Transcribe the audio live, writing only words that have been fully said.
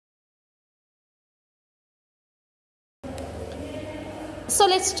So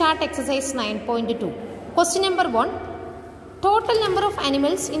let's start exercise 9.2. Question number 1. Total number of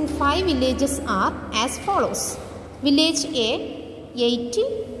animals in 5 villages are as follows. Village A 80,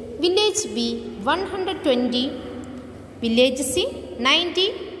 Village B 120, Village C 90,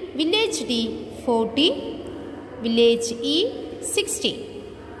 Village D 40, Village E 60.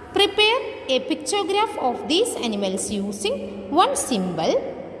 Prepare a pictograph of these animals using one symbol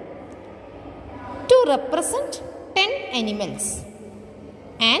to represent 10 animals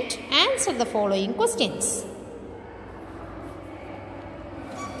and answer the following questions.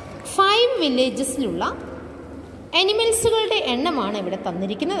 5 വില്ലേജസിലുള്ള അനിമൽസുകളുടെ എണ്ണമാണ് ഇവിടെ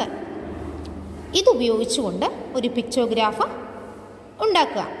തന്നിരിക്കുന്നത്. ഇതുപയോഗിച്ചുകൊണ്ട് ഒരു പിക്ചോഗ്രാഫ്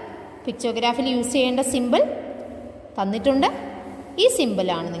ഉണ്ടാക്കുക. പിക്ചോഗ്രാഫിൽ use ചെയ്യേണ്ട simple തന്നിട്ടുണ്ട്. ഈ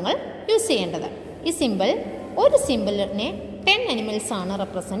സിമ്പിളാണ് നിങ്ങൾ യൂസ് ചെയ്യേണ്ടത്. ഈ സിമ്പിൾ ഒരു സിമ്പിളിനെ 10 അനിമൽസ് ആണ്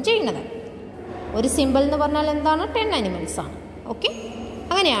റെപ്രസെൻറ്റ് ചെയ്യുന്നത്. ഒരു സിമ്പിൾ എന്ന് പറഞ്ഞാൽ എന്താണ്? 10 അനിമൽസ് ആണ്. ഓക്കെ,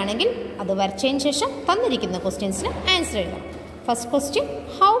 അങ്ങനെയാണെങ്കിൽ അത് വരച്ചതിന് ശേഷം തന്നിരിക്കുന്ന ക്വസ്റ്റ്യൻസിന് ആൻസർ എഴുതാം. First question,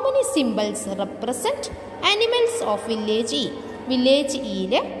 how many symbols represent animals of village E? Village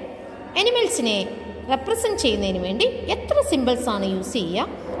ഇയിൽ അനിമൽസിനെ റെപ്രസെൻറ്റ് ചെയ്യുന്നതിന് വേണ്ടി എത്ര സിമ്പിൾസ് ആണ് യൂസ് ചെയ്യുക?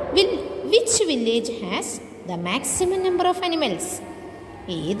 Which village has the maximum number of animals?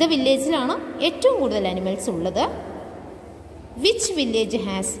 ഏത് വില്ലേജിലാണ് ഏറ്റവും കൂടുതൽ അനിമൽസ് ഉള്ളത്? Which village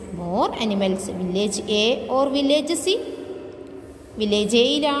has more animals, village A or village C? Village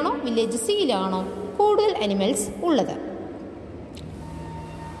എയിലാണോ village സിയിലാണോ കൂടുതൽ അനിമൽസ് ഉള്ളത്?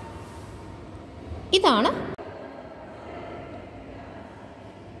 ഇതാണ്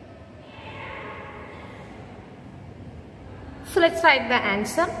So let's write the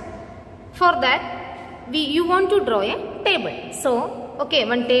answer. For that you want to draw a table. So okay,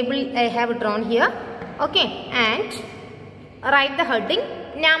 one table I have drawn here. Okay, and write the heading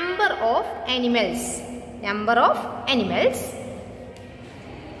number of animals. Number of animals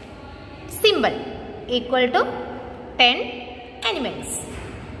symbol equal to 10 animals.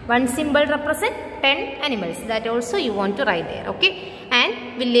 One symbol represent 10 animals. That also you want to write there. Okay, and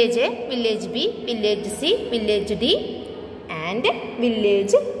village A, village B, village C, village D and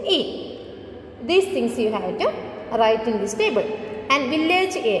village E. These things you have to write in this table. And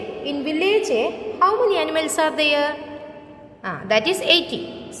village A, in village A how many animals are there? That is 80.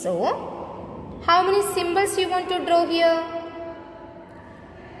 So how many symbols you want to draw here?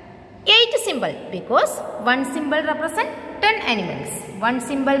 8 symbol, because one symbol represent 10 animals. One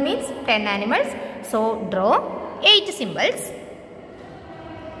symbol means 10 animals. So draw 8 symbols.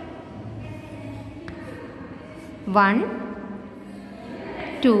 1,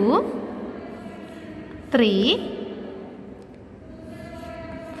 2, 3,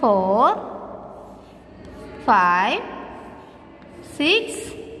 4, 5, 6,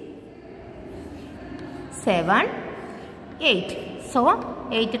 7, 8. So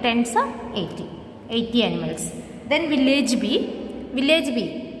 8 tens are 80. 80 animals. Then village B. Village B.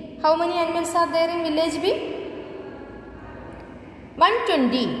 How many animals are there in village B?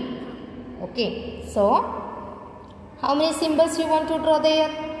 120. Okay. So how many symbols you want to draw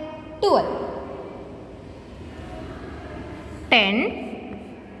there? 12. 10,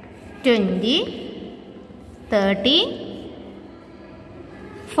 20, 30,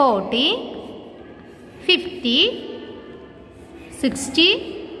 40, 50, 60,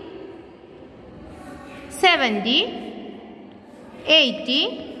 70, 80,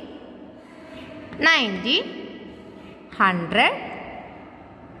 90, 100,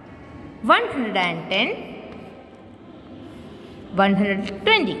 110,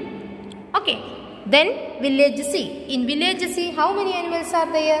 120. Okay. Then village C. In village C how many animals are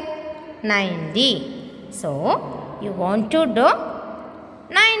there? 90. So you want to do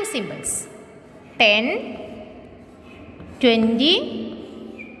 9 symbols. 10, 20,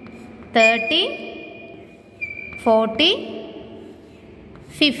 30, 40,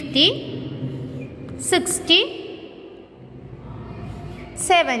 50, 60,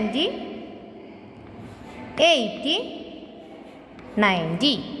 70, 80,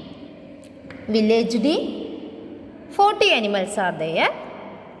 90. Village D, 40 animals are there.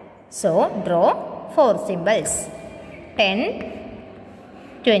 So draw 4 symbols. 10,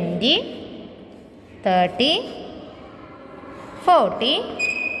 20, 30, 40,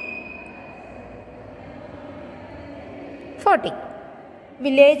 40.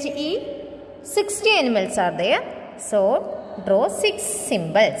 Village E, 60 animals are there. So draw 6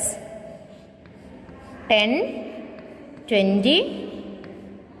 symbols. 10, 20,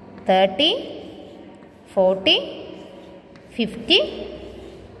 30, 40, 50,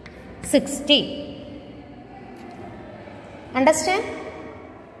 60. Understand?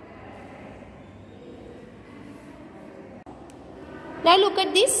 Now look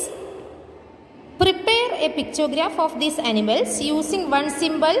at this. Prepare a pictograph of these animals using one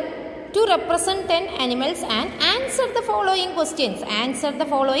symbol to represent 10 animals and answer the following questions. Answer the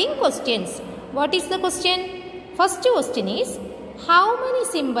following questions. What is the question? First question is, how many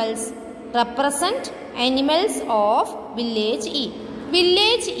symbols represent animals of village E?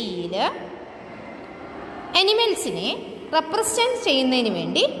 Village E animalsine represent ചെയ്യുന്നതിന്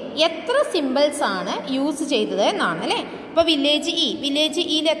വേണ്ടി എത്ര symbols ആണ് use ചെയ്തത് എന്നാണ് അല്ലേ. ഇപ്പോൾ village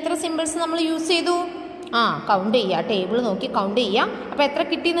ഇയിൽ എത്ര സിമ്പിൾസ് നമ്മൾ യൂസ് ചെയ്തു? കൗണ്ട് ചെയ്യുക, ടേബിൾ നോക്കി കൗണ്ട് ചെയ്യുക. അപ്പോൾ എത്ര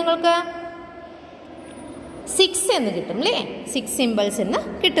കിട്ടി നിങ്ങൾക്ക്? 6 എന്ന് കിട്ടും അല്ലേ. 6 സിമ്പിൾസ് എന്ന്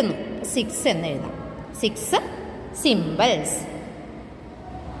കിട്ടുന്നു. 6 എന്ന് എഴുതാം. 6 symbols.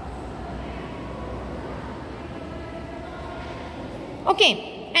 Okay.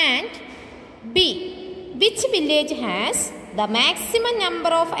 And B, which village has the maximum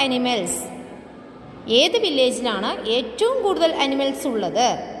number of animals? ഏത് വില്ലേജിലാണ് ഏറ്റവും കൂടുതൽ അനിമൽസ് ഉള്ളത്?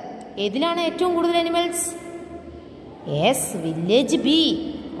 ഏതിലാണ് ഏറ്റവും കൂടുതൽ animals? Yes, village B.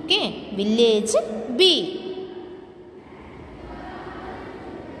 Okay, village B.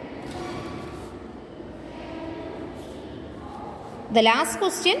 The last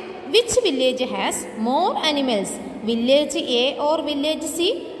question, which village has more animals? Village A or village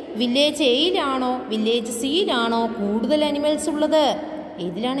C? Village എയിലാണോ village സിയിലാണോ കൂടുതൽ animals ഉള്ളത്?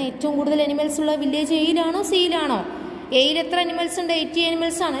 ഏതിലാണ് ഏറ്റവും കൂടുതൽ അനിമൽസ് ഉള്ളത്? വില്ലേജ് എയിലാണോ സിയിലാണോ? എയിൽ എത്ര അനിമൽസ് ഉണ്ട്? 80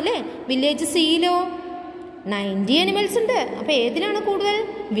 അനിമൽസ് ആണ് അല്ലേ. വില്ലേജ് സിയിലോ 90 അനിമൽസ് ഉണ്ട്. അപ്പോൾ ഏതിലാണ് കൂടുതൽ?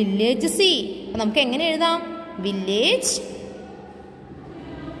 Village C. നമുക്ക് എങ്ങനെ എഴുതാം? Village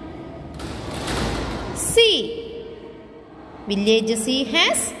C. Village C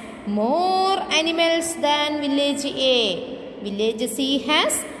has more animals than village A. Village C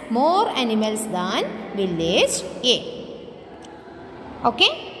has more animals than village A. Okay.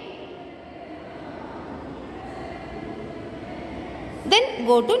 Then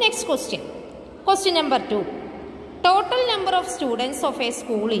go to next question. Question number 2. Total number of students of a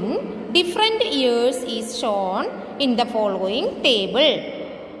school in different years is shown in the following table.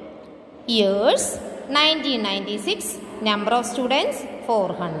 Years 1996, number of students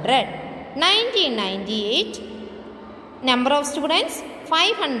 400. 1998, number of students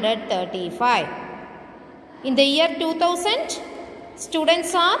 535. In the year 2000,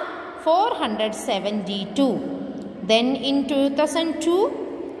 students are 472. Then in 2002,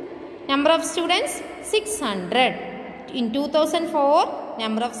 number of students 600. In 2004,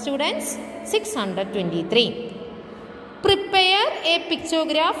 number of students 623. Prepare a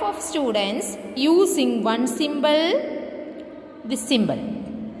pictograph of students using one symbol, this symbol,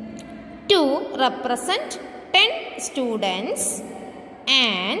 to represent 10 students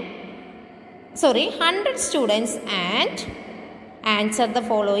and 100 students and answer the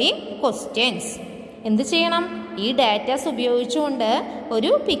following questions. എന്ത് ചെയ്യണം? ഈ datas ഉപയോഗിച്ചുകൊണ്ട്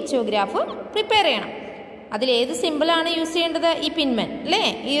ഒരു പിക്ചോഗ്രാഫ് prepare ചെയ്യണം. അതിലേത് സിമ്പിളാണ് use ചെയ്യേണ്ടത്? ഈ പിൻമൻ അല്ലേ.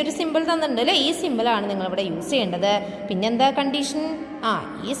 ഈ ഒരു സിമ്പിൾ തന്നിട്ടുണ്ട് അല്ലേ. ഈ സിമ്പിളാണ് നിങ്ങളിവിടെ യൂസ് ചെയ്യേണ്ടത്. പിന്നെന്താ കണ്ടീഷൻ?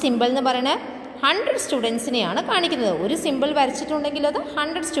 ഈ സിമ്പിൾ എന്ന് പറയുന്നത് 100 സ്റ്റുഡൻസിനെയാണ് കാണിക്കുന്നത്. ഒരു സിമ്പിൾ വരച്ചിട്ടുണ്ടെങ്കിൽ അത്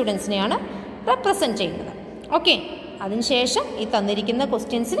 100 സ്റ്റുഡൻസിനെയാണ് റെപ്രസെൻറ്റ് ചെയ്യുന്നത്. ഓക്കെ. അതിനുശേഷം ഈ തന്നിരിക്കുന്ന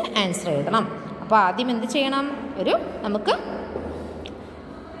ക്വസ്റ്റ്യൻസിന് ആൻസർ എഴുതണം. അപ്പോൾ ആദ്യം എന്ത് ചെയ്യണം? നമുക്ക്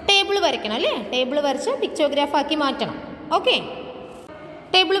ടേബിൾ വരയ്ക്കണം അല്ലേ. ടേബിൾ വരച്ച് പിക്ചോഗ്രാഫ് ആക്കി മാറ്റണം. Okay,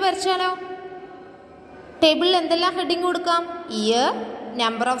 table വരച്ചാലോ? ടേബിളിൽ എന്തെല്ലാം ഹെഡിങ് കൊടുക്കാം? ഇയർ,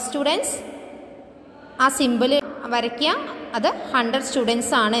 നമ്പർ ഓഫ് സ്റ്റുഡൻസ്, ആ സിമ്പിൾ വരയ്ക്കുക. അത് 100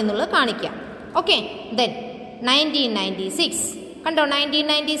 സ്റ്റുഡൻസ് ആണ് എന്നുള്ളത് കാണിക്കുക. ഓക്കെ. ദെൻ 1996 കണ്ടോ?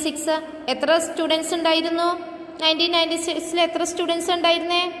 1996 എത്ര സ്റ്റുഡൻസ് ഉണ്ടായിരുന്നു? 1996 എത്ര സ്റ്റുഡൻസ്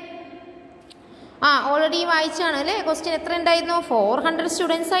ഉണ്ടായിരുന്നേ? ഓൾറെഡി വായിച്ചാണ് അല്ലേ. ക്വസ്റ്റ്യൻ എത്ര ഉണ്ടായിരുന്നു? 400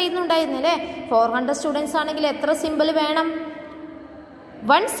 സ്റ്റുഡൻസ് ആയിരുന്നു ഉണ്ടായിരുന്നു അല്ലേ. 400 സ്റ്റുഡൻസ് ആണെങ്കിൽ എത്ര സിമ്പിൾ വേണം?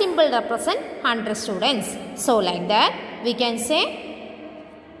 1 symbol represent 100 students. So like that we can say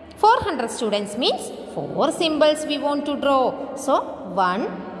 400 students means 4 symbols we want to draw. So 1,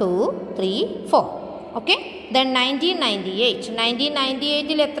 2, 3, 4. Okay. Then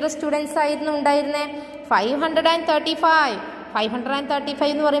 1998 എത്ര സ്റ്റുഡൻസ് ആയിരുന്നു ഉണ്ടായിരുന്നേ? 535.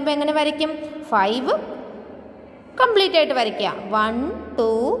 535 എന്ന് പറയുമ്പോൾ എങ്ങനെ വരയ്ക്കും? 5 കംപ്ലീറ്റ് ആയിട്ട് വരയ്ക്കുക. 1,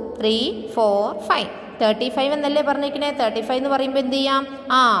 2, 3, 4, 5. 35 എന്നല്ലേ പറഞ്ഞിരിക്കണേ. 35 എന്ന് പറയുമ്പോൾ എന്ത് ചെയ്യാം?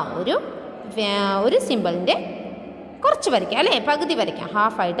 ഒരു സിമ്പിളിൻ്റെ കുറച്ച് വരയ്ക്കാം അല്ലേ. പകുതി വരയ്ക്കാം,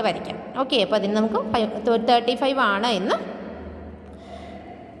 ഹാഫായിട്ട് വരയ്ക്കാം. ഓക്കെ. അപ്പോൾ അതിന് നമുക്ക് 35 ആണ് എന്ന്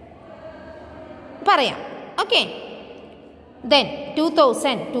പറയാം. ഓക്കെ. ദെൻ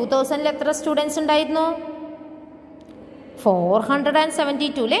 2000 എത്ര സ്റ്റുഡൻസ് ഉണ്ടായിരുന്നു?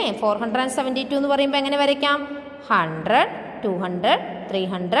 472 അല്ലേ. 472 എന്ന് പറയുമ്പോൾ എങ്ങനെ വരയ്ക്കാം? 100, 200,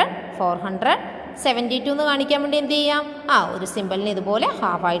 300, 400, 72 എന്ന് കാണിക്കാൻ വേണ്ടി എന്ത് ചെയ്യാം? ഒരു സിമ്പിളിന് ഇതുപോലെ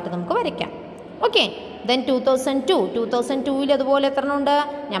ഹാഫായിട്ട് നമുക്ക് വരയ്ക്കാം. ഓക്കെ. ദെൻ 2002 അതുപോലെ എത്ര എണ്ണം ഉണ്ട്?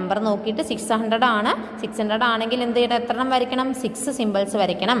 നമ്പർ നോക്കിയിട്ട് 600 ആണ്. 600 ആണെങ്കിൽ എന്ത് ചെയ്യണം? എത്ര എണ്ണം വരയ്ക്കണം? 6 സിമ്പിൾസ്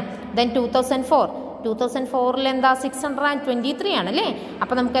വരയ്ക്കണം. ദെൻ 2004 എന്താ? 623 ആണല്ലേ?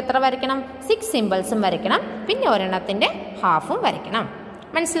 അപ്പോൾ നമുക്ക് എത്ര വരയ്ക്കണം? 6 സിമ്പിൾസും വരയ്ക്കണം. പിന്നെ ഒരെണ്ണത്തിൻ്റെ ഹാഫും വരയ്ക്കണം.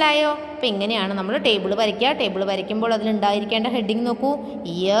 മനസ്സിലായോ? അപ്പോൾ ഇങ്ങനെയാണ് നമ്മൾ ടേബിൾ വരയ്ക്കുക. ടേബിൾ വരയ്ക്കുമ്പോൾ അതിലുണ്ടായിരിക്കേണ്ട ഹെഡിങ് നോക്കൂ.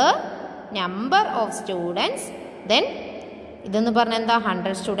 Year, number of students, then ഇതെന്ന് പറഞ്ഞാൽ എന്താ?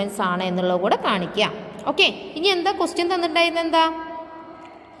 100 സ്റ്റുഡൻസ് ആണ് എന്നുള്ളത് കൂടെ കാണിക്കുക. ഓക്കെ. ഇനി എന്താ ക്വസ്റ്റ്യൻ തന്നിട്ടുണ്ടായിരുന്നത്? എന്താ?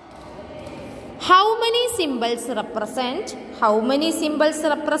 How many symbols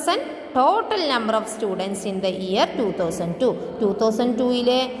represent total number of students in the year 2002?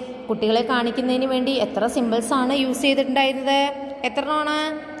 2002 കുട്ടികളെ കാണിക്കുന്നതിന് വേണ്ടി എത്ര സിമ്പിൾസ് ആണ് യൂസ് ചെയ്തിട്ടുണ്ടായിരുന്നത്? എത്ര എണ്ണമാണ്?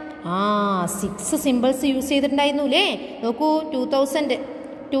 6 സിമ്പിൾസ് യൂസ് ചെയ്തിട്ടുണ്ടായിരുന്നു അല്ലേ? നോക്കൂ,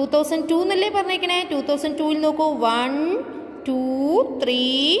 2002 എന്നല്ലേ പറഞ്ഞേക്കണേ? 2002 നോക്കൂ, 1 2 3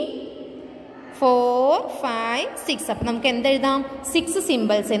 4 5 6. അപ്പം നമുക്ക് എന്തെഴുതാം? 6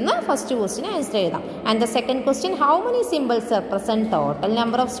 സിമ്പിൾസ് എന്ന് ഫസ്റ്റ് ക്വസ്റ്റ്യൻ ആൻസർ എഴുതാം. And the second question, how many symbols represent total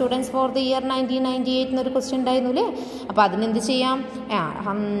number of students for the year 1998 എന്നൊരു ക്വസ്റ്റ്യൻ ഉണ്ടായിരുന്നു അല്ലേ? അപ്പോൾ അതിനെന്ത് ചെയ്യാം?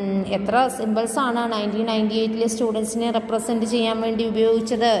 എത്ര സിമ്പിൾസ് ആണ് 1998 സ്റ്റുഡൻസിനെ റെപ്രസെൻറ്റ് ചെയ്യാൻ വേണ്ടി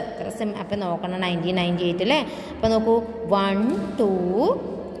ഉപയോഗിച്ചത്? അപ്പം നോക്കണം 1998 അല്ലേ? അപ്പോൾ നോക്കൂ, 1 2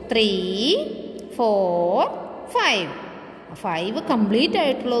 3 4 5. 5 കംപ്ലീറ്റ്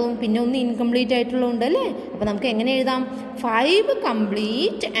ആയിട്ടുള്ളതും പിന്നെ 1 ഇൻകംപ്ലീറ്റ് ആയിട്ടുള്ളതും ഉണ്ട് അല്ലേ? അപ്പോൾ നമുക്ക് എങ്ങനെ എഴുതാം? 5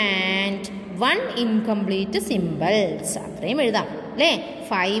 കംപ്ലീറ്റ് ആൻഡ് 1 ഇൻകംപ്ലീറ്റ് സിമ്പിൾസ്. അത്രയും എഴുതാം അല്ലേ?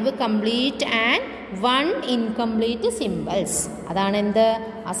 5 കംപ്ലീറ്റ് ആൻഡ് 1 ഇൻകംപ്ലീറ്റ് സിമ്പിൾസ്. അതാണ് എന്ത്?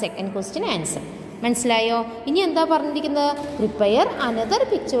 ആ സെക്കൻഡ് ക്വസ്റ്റ്യൻ ആൻസർ. മനസ്സിലായോ? ഇനി എന്താ പറഞ്ഞിരിക്കുന്നത്? Prepare another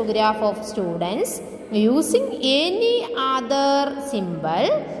പിക്ചോഗ്രാഫ് of students using any other simple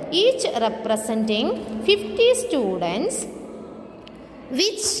each representing 50 students.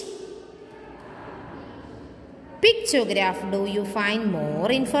 Which pictograph do you find more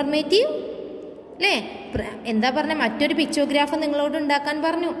informative? അല്ലേ? എന്താ പറഞ്ഞ? മറ്റൊരു പിക്ചോഗ്രാഫ് നിങ്ങളോട് ഉണ്ടാക്കാൻ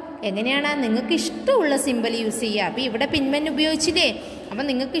പറഞ്ഞു. എങ്ങനെയാണ്? നിങ്ങൾക്ക് ഇഷ്ടമുള്ള സിമ്പിൾ യൂസ് ചെയ്യുക. അപ്പോൾ ഇവിടെ പിൻമെൻ ഉപയോഗിച്ചില്ലേ? അപ്പം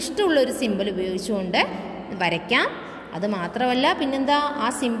നിങ്ങൾക്ക് ഇഷ്ടമുള്ള ഒരു സിമ്പിൾ ഉപയോഗിച്ചുകൊണ്ട് വരയ്ക്കാം. അത് മാത്രമല്ല പിന്നെന്താ? ആ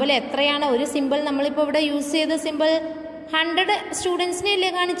സിമ്പിൾ എത്രയാണ്? ഒരു സിമ്പിൾ നമ്മളിപ്പോൾ ഇവിടെ യൂസ് ചെയ്ത സിമ്പിൾ 100 സ്റ്റുഡൻസിനെ അല്ലേ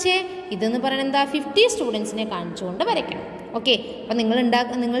കാണിച്ചേ? ഇതെന്ന് പറയുന്നത് എന്താ? 50 സ്റ്റുഡൻസിനെ കാണിച്ചുകൊണ്ട് വരയ്ക്കണം. ഓക്കെ. അപ്പം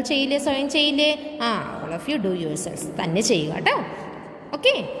നിങ്ങൾ ചെയ്യില്ലേ? സ്വയം ചെയ്യില്ലേ? All of you do your self തന്നെ ചെയ്യുക കേട്ടോ.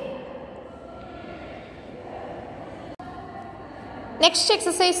 ഓക്കെ. നെക്സ്റ്റ്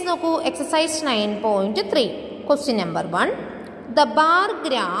എക്സസൈസ് നോക്കൂ. Exercise 9.3. Question number 1. The bar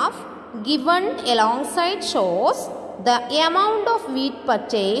graph given alongside shows the amount of wheat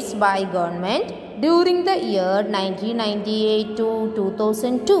purchased by government during the year 1998 to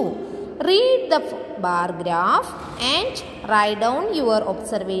 2002. Read the bar graph and write down your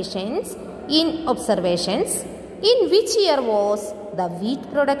observations. In which year was the wheat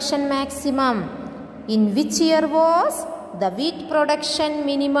production maximum? In which year was the wheat production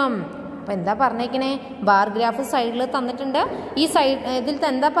minimum? അപ്പോൾ എന്താ പറഞ്ഞേക്കണേ? Bar graph സൈഡിൽ തന്നിട്ടുണ്ട്. ഈ ഇതിൽ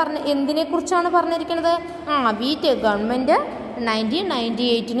എന്താ എന്തിനെക്കുറിച്ചാണ് പറഞ്ഞിരിക്കുന്നത്? Wheat government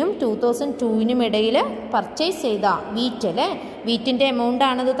 1998 2002 ഇടയിൽ purchase ചെയ്ത വീറ്റ് അല്ലേ? വീറ്റിൻ്റെ എമൗണ്ട്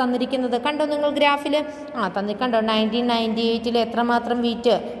ആണത് തന്നിരിക്കുന്നത്. കണ്ടോ നിങ്ങൾ ഗ്രാഫിൽ? കണ്ടോ 1998 എത്രമാത്രം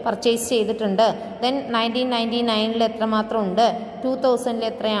വീറ്റ് പർച്ചേസ് ചെയ്തിട്ടുണ്ട്, ദെൻ 1999 എത്രമാത്രം ഉണ്ട്, 2000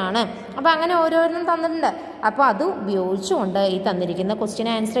 എത്രയാണ്. അപ്പോൾ അങ്ങനെ ഓരോന്നും തന്നിട്ടുണ്ട്. അപ്പോൾ അത് ഉപയോഗിച്ചുകൊണ്ട് ഈ തന്നിരിക്കുന്ന ക്വസ്റ്റ്യൻ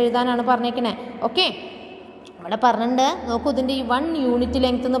ആൻസർ എഴുതാനാണ് പറഞ്ഞേക്കണേ. ഓക്കെ. ഇവിടെ പറഞ്ഞിട്ടുണ്ട്. നോക്കൂ, ഇതിൻ്റെ ഈ 1 യൂണിറ്റ്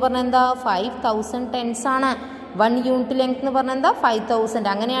ലെങ്ത് എന്ന് പറഞ്ഞാൽ എന്താ? 5000 ടെൻസ് ആണ്. 1 യൂണിറ്റ് ലെങ്ത് എന്ന് പറഞ്ഞാൽ എന്താ? 5000.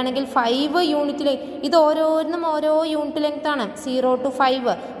 അങ്ങനെയാണെങ്കിൽ 5 യൂണിറ്റ് ലെങ്ത്, ഇത് ഓരോന്നും ഓരോ യൂണിറ്റ് ലെങ്ത് ആണ്. 0 to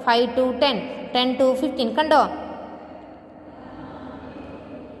 5, 5 to 10, 10 to 15. കണ്ടോ?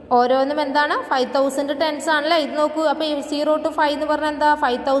 ഓരോന്നും എന്താണ്? 5000 ടെൻസ് ആണല്ലേ? ഇത് നോക്കൂ. അപ്പോൾ 0 to 5 എന്ന് പറഞ്ഞാൽ എന്താ?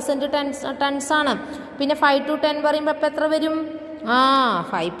 5000 ടെൻസ് ആണ്. പിന്നെ 5 to 10 പറയുമ്പോൾ അപ്പോൾ എത്ര വരും?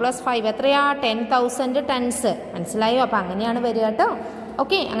 5 + 5 എത്രയാ? 10,000 ടെൻസ്. മനസ്സിലായോ? അപ്പോൾ അങ്ങനെയാണ് വരിക കേട്ടോ.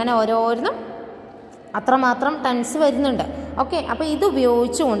 ഓക്കെ. അങ്ങനെ ഓരോന്നും അത്രമാത്രം ടെൻസ് വരുന്നുണ്ട്. ഓക്കെ. അപ്പോൾ ഇത്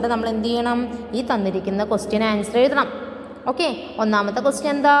ഉപയോഗിച്ചുകൊണ്ട് നമ്മൾ എന്ത് ചെയ്യണം? ഈ തന്നിരിക്കുന്ന ക്വസ്റ്റ്യൻ ആൻസർ എഴുതണം. ഓക്കെ. ഒന്നാമത്തെ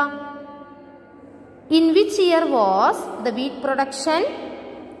ക്വസ്റ്റ്യൻ എന്താ? In which year was the wheat production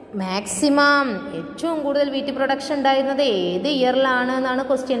maximum? ഏറ്റവും കൂടുതൽ വീറ്റ് പ്രൊഡക്ഷൻ ഉണ്ടായിരുന്നത് ഏത് ഇയറിലാണ് എന്നാണ്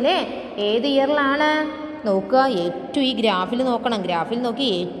ക്വസ്റ്റ്യൻ അല്ലേ? ഏത് ഇയറിലാണ്? നോക്കുക, ഏറ്റവും ഈ ഗ്രാഫിൽ നോക്കണം. ഗ്രാഫിൽ നോക്കി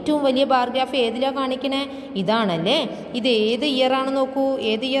ഏറ്റവും വലിയ ബാർ ഗ്രാഫ് ഏതിലാണ് കാണിക്കണേ? ഇതാണല്ലേ. ഇത് ഏത് ഇയർ ആണ് നോക്കൂ,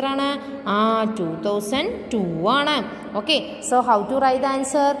 ഏത് ഇയർ ആണ്? 2002 ആണ്. Okay, so how to write the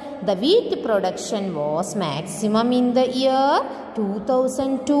answer? The wheat production was maximum in the year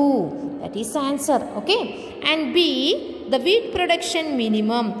 2002. That is answer. Okay, and B, the wheat production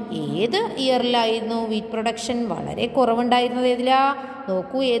minimum ഏത് ഇയറിലായിരുന്നു വീറ്റ് പ്രൊഡക്ഷൻ വളരെ കുറവുണ്ടായിരുന്നത്? ഏതിലാ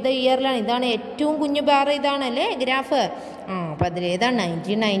നോക്കൂ, ഏത് ഇയറിലാണ്? ഇതാണ് ഏറ്റവും കുഞ്ഞു ബാർ, ഇതാണല്ലേ ഗ്രാഫ്. അപ്പോൾ അതിലേതാണ്?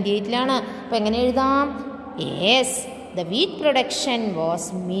 1998ലാണ്. അപ്പോൾ എങ്ങനെ എഴുതാം? Yes, the wheat production was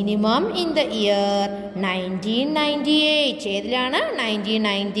minimum in the year 1998. ഏതിലാണ്?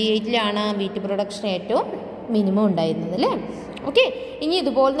 1998ലാണ് വീറ്റ് പ്രൊഡക്ഷൻ ഏറ്റവും മിനിമം ഉണ്ടായിരുന്നത് അല്ലേ. ഓക്കെ, ഇനി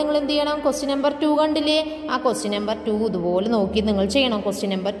ഇതുപോലെ നിങ്ങൾ എന്ത് ചെയ്യണം? ക്വസ്റ്റ്യൻ നമ്പർ 2 കണ്ടില്ലേ? ആ ക്വസ്റ്റ്യൻ നമ്പർ 2 ഇതുപോലെ നോക്കി നിങ്ങൾ ചെയ്യണം.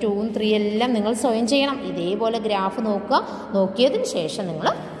 ക്വസ്റ്റ്യൻ നമ്പർ 2ഉം 3 എല്ലാം നിങ്ങൾ സ്വയം ചെയ്യണം. ഇതേപോലെ ഗ്രാഫ് നോക്കുക, നോക്കിയതിന് ശേഷം നിങ്ങൾ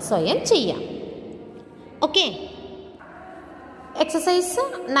സ്വയം ചെയ്യാം. Okay, exercise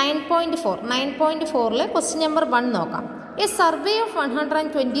 9.4. 9.4 ക്വസ്റ്റ്യൻ നമ്പർ 1 നോക്കാം. A survey of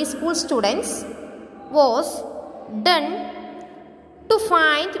 120 school students was done to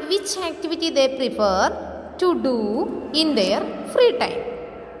find which activity they prefer to do in there free time.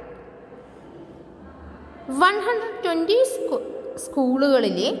 120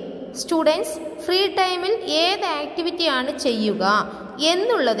 സ്കൂളുകളിലെ സ്റ്റുഡൻസ് ഫ്രീ ടൈമിൽ ഏത് ആക്ടിവിറ്റിയാണ് ചെയ്യുക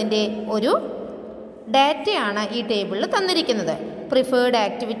എന്നുള്ളതിൻ്റെ ഒരു ഡാറ്റയാണ് ഈ ടേബിളിൽ തന്നിരിക്കുന്നത്. Preferred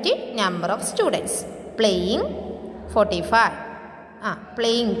activity, number of students. Playing 45.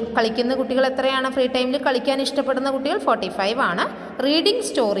 Playing കളിക്കുന്ന കുട്ടികൾ എത്രയാണ്? ഫ്രീ ടൈമിൽ കളിക്കാൻ ഇഷ്ടപ്പെടുന്ന കുട്ടികൾ 45 ആണ്. Reading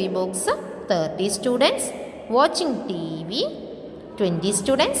story books 30 students. Watching TV 20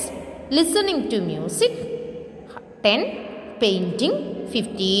 students. Listening to music 10. Painting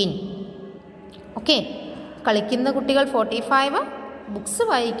 15. Okay, കളിക്കുന്ന കുട്ടികൾ 45. ബുക്സ്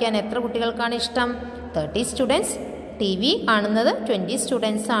വായിക്കാൻ എത്ര കുട്ടികൾക്കാണ് ഇഷ്ടം? 30 സ്റ്റുഡൻസ്. TV കാണുന്നത് 20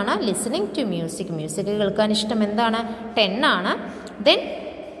 സ്റ്റുഡൻസ് ആണ്. ലിസണിങ് ടു മ്യൂസിക്, മ്യൂസിക് കേൾക്കാൻ ഇഷ്ടം എന്താണ്? 10 ആണ്. ദെൻ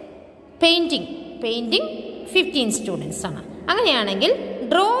പെയിൻറ്റിങ് 15 സ്റ്റുഡൻസ് ആണ്. അങ്ങനെയാണെങ്കിൽ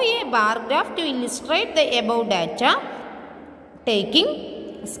draw A bar graph to illustrate the above data taking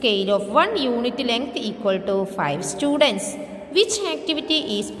scale of 1 unit length equal to 5 students. Which activity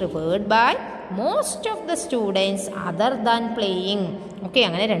is preferred by most of the students other than playing. Okay,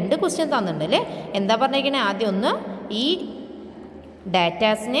 അങ്ങനെ 2 question തന്നിട്ടുണ്ട് അല്ലേ. എന്താ പറഞ്ഞിരിക്കുന്നത്? ആദ്യം ഒന്ന് ഈ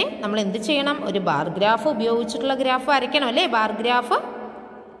ഡാറ്റാസിനെ നമ്മൾ എന്ത് ചെയ്യണം? ഒരു ബാർ ഗ്രാഫ് ഉപയോഗിച്ചിട്ടുള്ള ഗ്രാഫ് വരയ്ക്കണം അല്ലേ.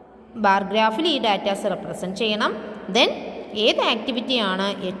 ബാർ ഗ്രാഫിൽ ഈ ഡാറ്റാസ് റെപ്രസെൻറ്റ് ചെയ്യണം. ദെൻ ഏത് ആക്ടിവിറ്റിയാണ്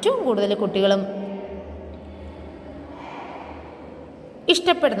ഏറ്റവും കൂടുതൽ കുട്ടികളും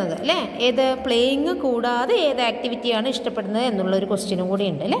ഇഷ്ടപ്പെടുന്നത് അല്ലേ? ഏത്? പ്ലേയിങ് കൂടാതെ ഏത് ആക്ടിവിറ്റിയാണ് ഇഷ്ടപ്പെടുന്നത് എന്നുള്ളൊരു ക്വസ്റ്റ്യനും കൂടി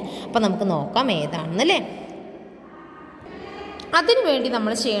ഉണ്ട് അല്ലേ. അപ്പോൾ നമുക്ക് നോക്കാം ഏതാണെന്നല്ലേ. അതിനു വേണ്ടി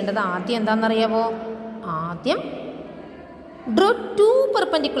നമ്മൾ ചെയ്യേണ്ടത് ആദ്യം എന്താണെന്നറിയാമോ? ആദ്യം draw 2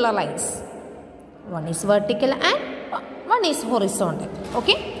 perpendicular lines. 1 is vertical and 1 is horizontal.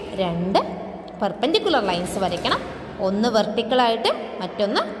 Okay, 2 perpendicular lines വരയ്ക്കണം. ഒന്ന് വെർട്ടിക്കലായിട്ട്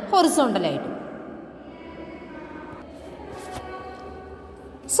മറ്റൊന്ന് ഹൊറിസോണ്ടലായിട്ട്.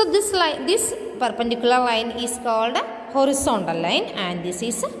 So this perpendicular line is called horizontal line and this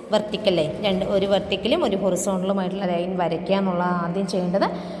is vertical line. ഒരു വെർട്ടിക്കലും ഒരു ഹൊറിസോണ്ടലുമായിട്ടുള്ള ലൈൻ വരയ്ക്കുക എന്നുള്ളത് ആദ്യം ചെയ്യേണ്ടത്.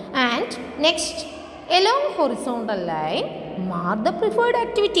 And next along horizontal line mark the preferred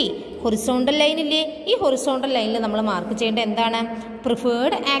activity. Horizontal ലൈനില്ലേ, ഈ ഹൊറിസോണ്ടൽ ലൈനിൽ നമ്മൾ മാർക്ക് ചെയ്യേണ്ടത് എന്താണ്?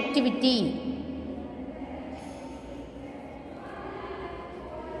 Preferred activity.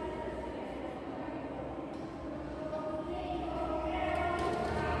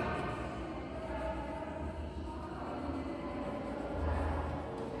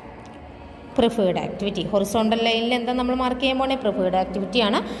 Preferred activity horizontal ലൈനിൽ എന്താ നമ്മൾ മാർക്ക് ചെയ്യാൻ പോണേ? പ്രിഫേർഡ്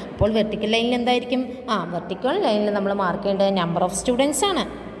ആക്ടിവിറ്റിയാണ്. അപ്പോൾ വെർട്ടിക്കൽ ലൈനിൽ എന്തായിരിക്കും? വെർട്ടിക്കൽ ലൈനിൽ നമ്മൾ മാർക്ക് ചെയ്യേണ്ടത് നമ്പർ ഓഫ് സ്റ്റുഡൻസ് ആണ്.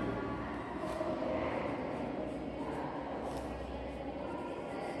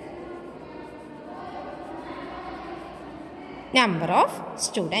 നമ്പർ ഓഫ്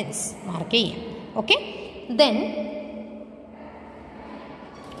സ്റ്റുഡൻസ് മാർക്ക് ചെയ്യാം. Okay, then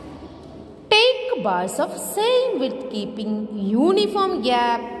take bars of same with keeping uniform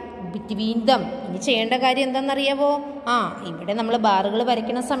gap between them. ഇനി ചെയ്യേണ്ട കാര്യം എന്താണെന്നറിയാവോ? ഇവിടെ നമ്മൾ ബാറുകൾ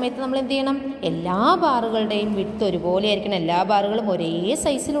വരയ്ക്കുന്ന സമയത്ത് നമ്മൾ എന്ത് ചെയ്യണം? എല്ലാ ബാറുകളുടെയും വിഡ്ത്ത് ഒരുപോലെ ആയിരിക്കണം. എല്ലാ ബാറുകളും ഒരേ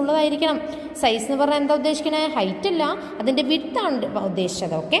സൈസിലുള്ളതായിരിക്കണം. സൈസ് എന്ന് പറഞ്ഞാൽ എന്താ ഉദ്ദേശിക്കണേ? ഹൈറ്റ് അല്ല, അതിൻ്റെ വിഡ്ത്താണ്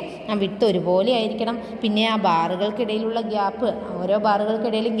ഉദ്ദേശിച്ചത്. ഓക്കെ, ആ വിഡ്ത്ത് ഒരുപോലെ ആയിരിക്കണം. പിന്നെ ആ ബാറുകൾക്കിടയിലുള്ള ഗ്യാപ്പ്, ഓരോ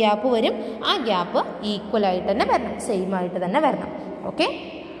ബാറുകൾക്കിടയിലും ഗ്യാപ്പ് വരും. ആ ഗ്യാപ്പ് ഈക്വലായിട്ട് തന്നെ വരണം, സെയിം ആയിട്ട് തന്നെ വരണം. ഓക്കെ,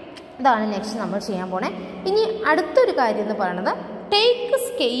 ഇതാണ് നെക്സ്റ്റ് നമ്മൾ ചെയ്യാൻ പോണേ. ഇനി അടുത്തൊരു കാര്യം എന്ന് പറയുന്നത് take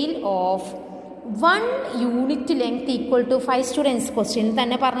scale of 1 unit length equal to 5 students. ക്വസ്റ്റ്യനിൽ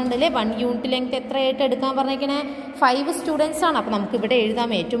തന്നെ പറഞ്ഞിട്ടുണ്ടല്ലേ 1 യൂണിറ്റ് ലെങ്ത് എത്രയായിട്ട് എടുക്കാൻ പറഞ്ഞേക്കണേ 5 സ്റ്റുഡൻസ് ആണ്. അപ്പോൾ നമുക്ക് ഇവിടെ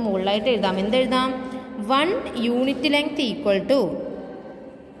എഴുതാം, ഏറ്റവും മുകളിലായിട്ട് എഴുതാം. എന്തെഴുതാം? 1 unit length equal to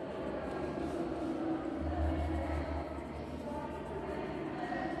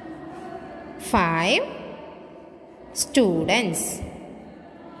 5 students.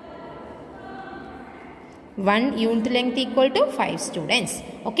 1 unit length equal to 5 students.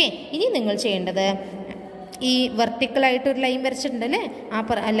 Okay, ഇനി നിങ്ങൾ ചെയ്യേണ്ടത് ഈ വെർട്ടിക്കലായിട്ടൊരു ലൈൻ വരച്ചിട്ടുണ്ടല്ലേ, ആ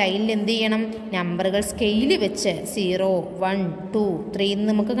ലൈനിൽ എന്ത് ചെയ്യണം? നമ്പറുകൾ സ്കെയിൽ വെച്ച് 0, 1, 2, 3 എന്ന്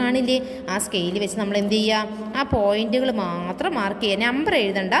നമുക്ക് കാണില്ലേ, ആ സ്കെയിൽ വെച്ച് നമ്മൾ എന്ത് ചെയ്യുക? ആ പോയിന്റുകൾ മാത്രം മാർക്ക് ചെയ്യുക. നമ്പർ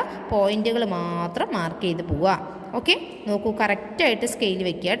എഴുതണ്ട, പോയിന്റുകൾ മാത്രം മാർക്ക് ചെയ്ത് പോവുക. ഓക്കെ, നോക്കൂ, കറക്റ്റായിട്ട് സ്കെയിൽ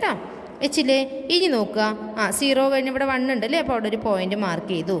വെക്കുക കേട്ടോ. വെച്ചില്ലേ? ഇനി നോക്കുക, 0 കഴിഞ്ഞ് ഇവിടെ 1 ഉണ്ടല്ലേ, അപ്പോൾ അവിടെ ഒരു പോയിന്റ്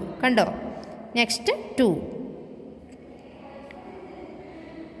മാർക്ക് ചെയ്തു, കണ്ടോ? Next 2,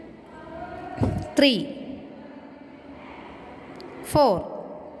 3, 4,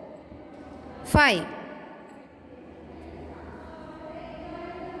 5,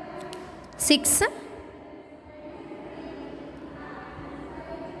 6,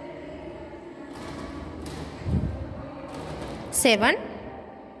 7,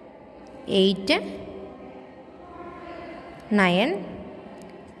 8, 9,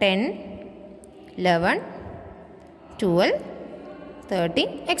 10, 11, 12, 13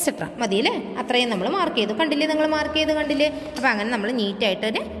 etcetera. മതിയല്ലേ? അത്രയും നമ്മൾ മാർക്ക് ചെയ്തു. കണ്ടില്ലേ? നിങ്ങൾ മാർക്ക് ചെയ്ത് കണ്ടില്ലേ? അപ്പോൾ അങ്ങനെ നമ്മൾ നീറ്റായിട്ട്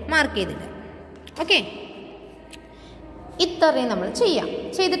തന്നെ മാർക്ക് ചെയ്തിട്ട്. ഓക്കെ, ഇത്രയും നമ്മൾ ചെയ്യാം.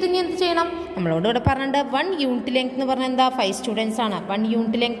 ചെയ്തിട്ട് ഇനി എന്ത് ചെയ്യണം? നമ്മളോട് ഇവിടെ പറഞ്ഞിട്ട് 1 യൂണിറ്റ് ലെങ്ത് എന്ന് പറഞ്ഞാൽ എന്താ? 5 സ്റ്റുഡൻസ് ആണ്. 1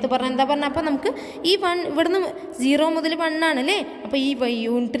 യൂണിറ്റ് ലെങ്ത് പറഞ്ഞാൽ എന്താ പറഞ്ഞാൽ? അപ്പോൾ നമുക്ക് ഈ 1 ഇവിടുന്ന് 0 മുതൽ 1 ആണല്ലേ, അപ്പോൾ ഈ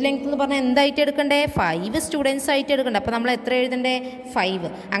യൂണിറ്റ് ലെങ്ത് എന്ന് പറഞ്ഞാൽ എന്തായിട്ട് എടുക്കണ്ടേ? 5 സ്റ്റുഡൻസ് ആയിട്ട് എടുക്കണ്ടേ. അപ്പോൾ നമ്മൾ എത്ര എഴുതണ്ടേ? 5.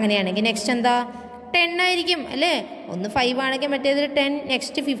 അങ്ങനെയാണെങ്കിൽ നെക്സ്റ്റ് എന്താ? 10 ആയിരിക്കും അല്ലേ? ഒന്ന് 5 ആണെങ്കിൽ മറ്റേതിൽ 10,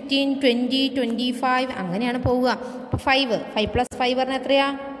 നെക്സ്റ്റ് 15, 20, 25 അങ്ങനെയാണ് പോവുക. അപ്പോൾ 5 + 5 പറഞ്ഞാൽ എത്രയാ?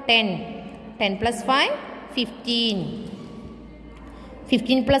 10. 10 + 5 15.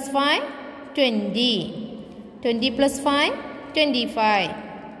 15 + 5 20. 20 + 5 25.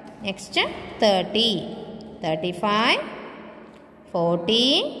 നെക്സ്റ്റ് 30. 35, 40,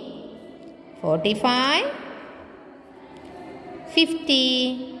 45, 50,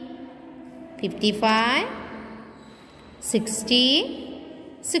 55, 60,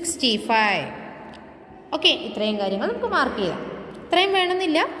 65. ഓക്കെ, ഇത്രയും കാര്യങ്ങൾ നമുക്ക് മാർക്ക് ചെയ്യാം. ഇത്രയും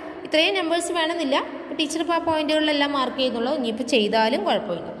വേണമെന്നില്ല, ഇത്രയും നമ്പേഴ്സ് വേണമെന്നില്ല. അപ്പോൾ ടീച്ചർ ഇപ്പോൾ ആ പോയിന്റുകളിലെല്ലാം മാർക്ക് ചെയ്യുന്നുള്ളൂ. ഇനിയിപ്പോൾ ചെയ്താലും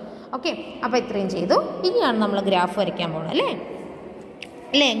കുഴപ്പമില്ല. ഓക്കെ, അപ്പോൾ ഇത്രയും ചെയ്തു. ഇനിയാണ് നമ്മൾ ഗ്രാഫ് വരയ്ക്കാൻ പോകുന്നത് അല്ലേ?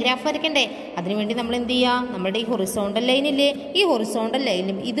 ഗ്രാഫ് വരയ്ക്കണ്ടേ? അതിനുവേണ്ടി നമ്മൾ എന്ത് ചെയ്യുക? നമ്മുടെ ഈ ഹൊറിസോണ്ടൽ ലൈനില്ലേ, ഈ ഹൊറിസോണ്ടൽ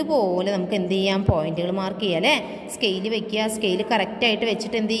ലൈനിലും ഇതുപോലെ നമുക്ക് എന്ത് ചെയ്യാം? പോയിന്റുകൾ മാർക്ക് ചെയ്യുക അല്ലേ? സ്കെയിൽ വെക്കുക. സ്കെയിൽ കറക്റ്റായിട്ട്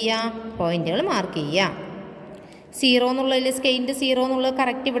വെച്ചിട്ട് എന്ത് ചെയ്യുക? പോയിന്റുകൾ മാർക്ക് ചെയ്യുക. 0 എന്നുള്ളതിൽ സ്കെയിലിൻ്റെ 0 എന്നുള്ളത്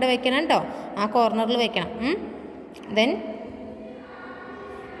കറക്റ്റ് ഇവിടെ വെക്കണം കേട്ടോ, ആ കോർണറിൽ വെക്കണം. ദെൻ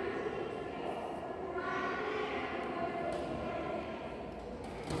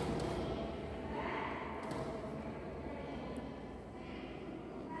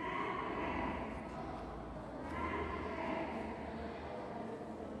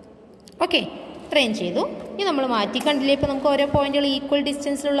ഓക്കെ, ഇത്രയും ചെയ്തു. ഇനി നമ്മൾ മാറ്റി കണ്ടില്ലേ? ഇപ്പോൾ നമുക്ക് ഓരോ പോയിന്റുകൾ ഈക്വൽ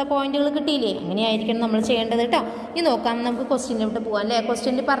ഡിസ്റ്റൻസിലുള്ള പോയിന്റുകൾ കിട്ടിയില്ലേ? അങ്ങനെയായിരിക്കണം നമ്മൾ ചെയ്യേണ്ടത് കേട്ടോ. ഇനി നോക്കാം, നമുക്ക് ക്വസ്റ്റ്യനിലോട്ട് പോകാം അല്ലേ?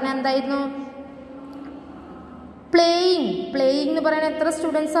 ക്വസ്റ്റ്യനിൽ പറഞ്ഞാൽ എന്തായിരുന്നു? പ്ലേയിങ് എന്ന് പറയാൻ എത്ര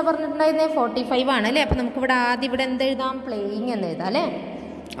സ്റ്റുഡൻസാണ് പറഞ്ഞിട്ടുണ്ടായിരുന്നത്? 45 ആണ് അല്ലേ? അപ്പോൾ നമുക്കിവിടെ ആദ്യം ഇവിടെ എന്തെഴുതാം? പ്ലേയിങ് എന്ന് എഴുതാം അല്ലേ?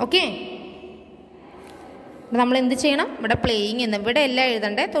 ഓക്കെ, നമ്മൾ എന്ത് ചെയ്യണം? ഇവിടെ പ്ലേയിങ് എന്ന് ഇവിടെ എല്ലാം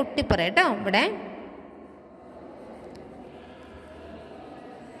എഴുതണ്ടേ, തൊട്ടിപ്പറ കേട്ടോ. ഇവിടെ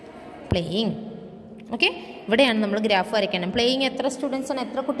പ്ലേയിങ്. ഓക്കെ, ഇവിടെയാണ് നമ്മൾ ഗ്രാഫ് വരയ്ക്കണം. പ്ലേയിങ് എത്ര സ്റ്റുഡൻസാണ്,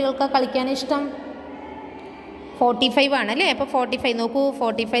 എത്ര കുട്ടികൾക്കാണ് കളിക്കാൻ ഇഷ്ടം? 45 ആണല്ലേ? അപ്പോൾ 45 നോക്കൂ.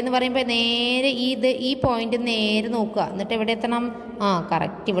 45 എന്ന് പറയുമ്പോൾ നേരെ ഈ പോയിന്റ് നേരെ നോക്കുക. എന്നിട്ട് എവിടെ എത്തണം?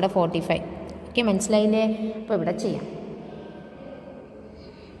 കറക്റ്റ് ഇവിടെ 45. ഓക്കെ, മനസ്സിലായില്ലേ? അപ്പോൾ ഇവിടെ ചെയ്യാം.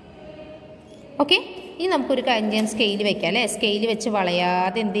 ഓക്കെ, ഇനി നമുക്കൊരു കാര്യം ചെയ്യാം, സ്കെയിൽ വെക്കാം അല്ലേ? സ്കെയിൽ വെച്ച്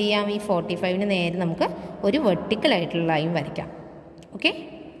വളയാതെ എന്ത് ചെയ്യാം? ഈ 45ന് നേരെ നമുക്ക് ഒരു വെർട്ടിക്കലായിട്ടുള്ള ലൈൻ വരയ്ക്കാം. ഓക്കെ,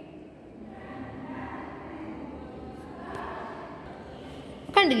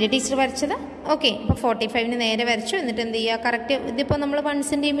 കണ്ടില്ലേ ടീച്ചർ വരച്ചത്? ഓക്കെ, ഇപ്പോൾ 45ന് നേരെ വരച്ചു. എന്നിട്ട് എന്ത് ചെയ്യുക? കറക്റ്റ് ഇതിപ്പോൾ നമ്മൾ 1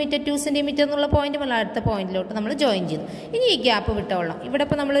 സെൻറ്റിമീറ്റർ 2 സെൻറ്റിമീറ്റർ എന്നുള്ള പോയിന്റ് നമ്മൾ അടുത്ത പോയിന്റിലോട്ട് നമ്മൾ ജോയിൻ ചെയ്തു. ഇനി ഈ ഗ്യാപ്പ് വിട്ടോളാം. ഇവിടെ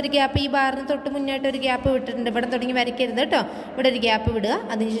ഇപ്പോൾ നമ്മളൊരു ഗ്യാപ്പ്, ഈ ബാറിന് തൊട്ട് മുന്നായിട്ട് ഒരു ഗ്യാപ്പ് വിട്ടിട്ടുണ്ട്. ഇവിടെ തുടങ്ങി വരയ്ക്കരുത് കേട്ടോ. ഇവിടെ ഒരു ഗ്യാപ്പ് വിടുക.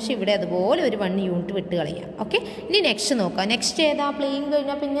 അതിനുശേഷം ഇവിടെ അതുപോലെ ഒരു 1 യൂണിറ്റ് വിട്ട് കളയുക. ഓക്കെ, ഇനി നെക്സ്റ്റ് നോക്കാം. നെക്സ്റ്റ് ഏതാ? പ്ലേയിങ്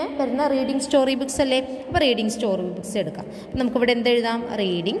കഴിഞ്ഞാൽ പിന്നെ വരുന്ന റീഡിങ് സ്റ്റോറി ബുക്സ് അല്ലേ? അപ്പോൾ റീഡിങ് സ്റ്റോറി ബുക്സ് എടുക്കാം. അപ്പോൾ നമുക്കിവിടെ എന്തെഴുതാം?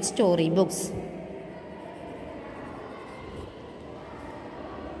 Reading story books.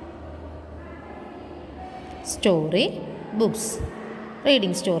 Story books.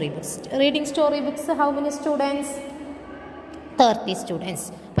 reading story books. Reading story books, how many students? 30 students.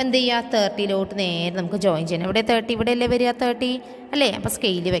 അപ്പോൾ എന്ത് ചെയ്യുക, 30 നേരെ നമുക്ക് ജോയിൻ ചെയ്യണം. ഇവിടെ 30, ഇവിടെ അല്ലേ വരിക 30 അല്ലേ? അപ്പോൾ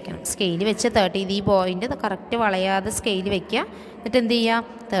സ്കെയിൽ വെക്കണം. സ്കെയിൽ വെച്ച് 30 ഈ പോയിൻ്റ് കറക്റ്റ് വളയാതെ സ്കെയിൽ വെക്കുക. എന്നിട്ട് എന്ത്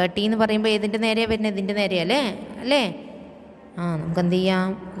ചെയ്യുക, 30 എന്ന് പറയുമ്പോൾ ഏതിൻ്റെ നേരെയാണ് വരുന്നത്? ഇതിൻ്റെ നേരെയല്ലേ അല്ലേ? നമുക്ക് എന്ത് ചെയ്യാം,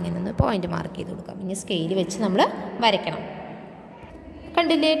 ഇങ്ങനെ ഒന്ന് പോയിൻ്റ് മാർക്ക് ചെയ്ത് കൊടുക്കാം. ഇനി സ്കെയിൽ വെച്ച് നമ്മൾ വരയ്ക്കണം.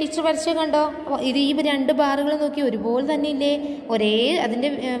 കണ്ടില്ലേ, ടീച്ചർ വരച്ച് കണ്ടോ? ഇത് ഈ 2 ബാറുകൾ നോക്കി ഒരുപോലെ തന്നെ ഇല്ലേ? ഒരേ അതിൻ്റെ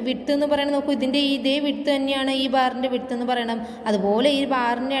വിഡ്ത്ത് എന്ന് പറയണത് നോക്കൂ, ഇതിൻ്റെ ഇതേ വിഡ്ത്ത് തന്നെയാണ് ഈ ബാറിൻ്റെ വിഡ്ത്ത് എന്ന് പറയണം. അതുപോലെ ഈ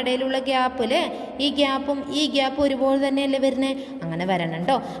ബാറിൻ്റെ ഇടയിലുള്ള ഗ്യാപ്പ് അല്ലേ, ഈ ഗ്യാപ്പും ഒരുപോലെ തന്നെയല്ലേ വരുന്നത്? അങ്ങനെ വരണം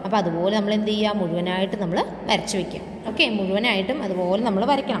കേട്ടോ. അപ്പോൾ അതുപോലെ നമ്മൾ എന്ത് ചെയ്യുക, മുഴുവനായിട്ട് നമ്മൾ വരച്ച് വയ്ക്കുക. ഓക്കെ, മുഴുവനായിട്ടും അതുപോലെ നമ്മൾ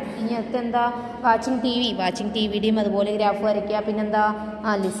വരയ്ക്കണം. ഇനി അടുത്ത് എന്താ, വാച്ചിങ് ടി വിയുടെയും അതുപോലെ ഗ്രാഫ് വരയ്ക്കുക. പിന്നെന്താ,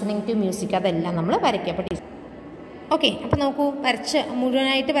 ലിസണിങ് ടു മ്യൂസിക്, അതെല്ലാം നമ്മൾ വരയ്ക്കുക. അപ്പോൾ ഓക്കെ, അപ്പോൾ നോക്കൂ,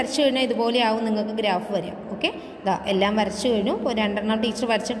 മുഴുവനായിട്ട് വരച്ച് കഴിഞ്ഞാൽ ഇതുപോലെ ആവും നിങ്ങൾക്ക് ഗ്രാഫ് വരിക. ഓക്കെ, എല്ലാം വരച്ച് കഴിഞ്ഞു. ഇപ്പോൾ 2 ടീച്ചർ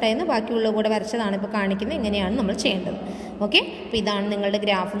വരച്ചിട്ടായിരുന്നു, ബാക്കിയുള്ള കൂടെ വരച്ചതാണ് ഇപ്പോൾ കാണിക്കുന്നത്. ഇങ്ങനെയാണ് നമ്മൾ ചെയ്യേണ്ടത്. ഓക്കെ, അപ്പോൾ ഇതാണ് നിങ്ങളുടെ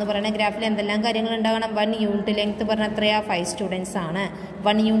ഗ്രാഫ് എന്ന് പറയുന്നത്. ഗ്രാഫിൽ എന്തെല്ലാം കാര്യങ്ങൾ ഉണ്ടാകണം? 1 യൂണിറ്റ് ലെങ്ത് പറഞ്ഞാൽ എത്രയാണ്? 5 സ്റ്റുഡൻസ് ആണ്.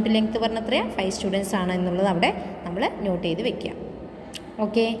 1 യൂണിറ്റ് ലെങ്ത് പറഞ്ഞാൽ എത്രയാണ്? 5 സ്റ്റുഡൻസ് ആണ് എന്നുള്ളത് അവിടെ നമ്മൾ നോട്ട് ചെയ്ത് വെക്കുക.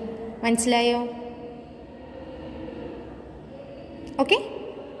 ഓക്കെ, മനസ്സിലായോ? ഓക്കെ,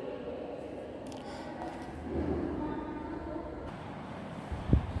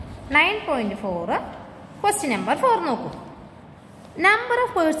 question number 4 നോക്കൂ. Number of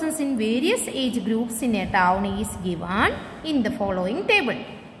persons in various age groups in a town is given in the following table.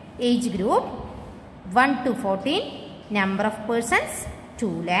 Age group 1 to 14, number of persons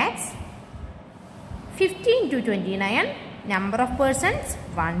 2 lakhs. 15 to 29, number of persons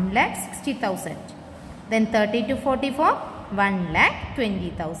 1,60,000. Then 30 to 44,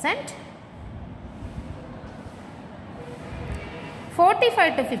 1,20,000.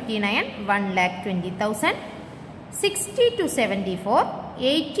 45 to 59, 1,20,000. 60 to 74,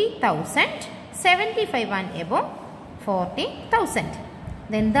 80,000. 75 and above, 40,000.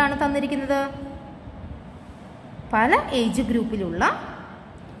 ഇതെന്താണ് തന്നിരിക്കുന്നത്? പല age ഗ്രൂപ്പിലുള്ള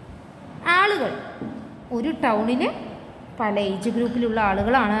ആളുകൾ. ഒരു ടൗണിൽ പല age ഗ്രൂപ്പിലുള്ള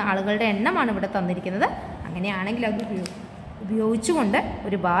ആളുകളുടെ എണ്ണമാണ് ഇവിടെ തന്നിരിക്കുന്നത്. അങ്ങനെയാണെങ്കിൽ അത് ഉപയോഗിച്ചുകൊണ്ട്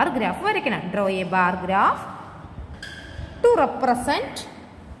ഒരു ബാർ ഗ്രാഫ് വരയ്ക്കണം. Draw A bar graph to represent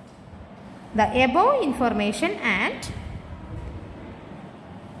the above information and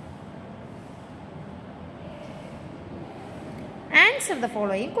answer the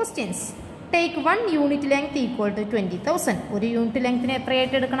following questions. Take 1 unit length equal to 20,000. ഒരു യൂണിറ്റ് ലെങ്തിനെ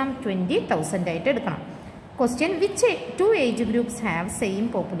എത്രയായിട്ട് എടുക്കണം? 20,000 ആയിട്ട് എടുക്കണം. Question, which 2 age groups have same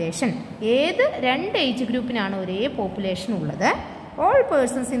population? ഏത് 2 ഏജ് ഗ്രൂപ്പിനാണ് ഒരേ പോപ്പുലേഷൻ ഉള്ളത്? All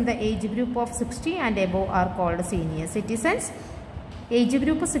persons in the age group of 60 and above are called senior citizens. Age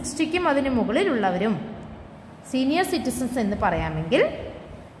group 60ക്കും അതിന് മുകളിലുള്ളവരും senior citizens എന്ന് പറയാമെങ്കിൽ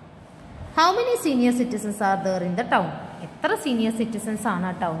how many senior citizens are there in the town? എത്ര senior citizens ആണ്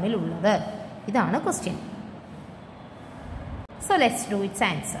ആ ടൗണിൽ ഉള്ളത്? ഇതാണ് question. So let's do its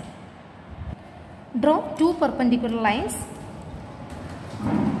answer. Draw 2 perpendicular lines,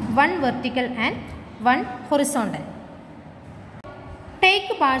 1 vertical and 1 horizontal. Take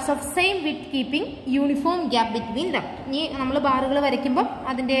bars of same width keeping uniform gap between them. ഇനി നമ്മൾ ബാറുകൾ വരയ്ക്കുമ്പോൾ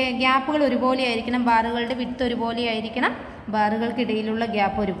അതിൻ്റെ ഗ്യാപ്പുകൾ ഒരുപോലെ ആയിരിക്കണം, ബാറുകളുടെ വിഡ്ത്ത് ഒരുപോലെ ആയിരിക്കണം, ബാറുകൾക്കിടയിലുള്ള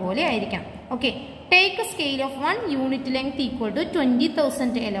ഗ്യാപ്പ് ഒരുപോലെ ആയിരിക്കണം. Okay, take A scale of 1 unit length equal to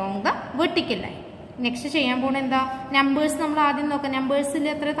 20,000 along the vertical line. Next ചെയ്യാൻ പോകുന്നത് എന്താ? നമ്പേഴ്സ് നമ്മൾ ആദ്യം നോക്കാം. നമ്പേഴ്സിൽ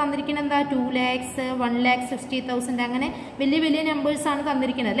എത്ര തന്നിരിക്കുന്നത്? എന്താ? 2 lakhs, 1,60,000, അങ്ങനെ വലിയ വലിയ നമ്പേഴ്സാണ്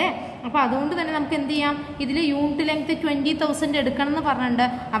തന്നിരിക്കുന്നത് അല്ലേ? അപ്പോൾ അതുകൊണ്ട് തന്നെ നമുക്ക് എന്ത് ചെയ്യാം, ഇതിൽ യൂണിറ്റ് ലെങ്ത് 20,000 എടുക്കണം എന്ന് പറഞ്ഞിട്ടുണ്ട്.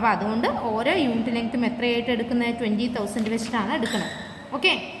 അപ്പോൾ അതുകൊണ്ട് ഓരോ യൂണിറ്റ് ലെങ്ത്തും എത്രയായിട്ട് എടുക്കുന്നത്? 20,000 വെച്ചിട്ടാണ് എടുക്കുന്നത്.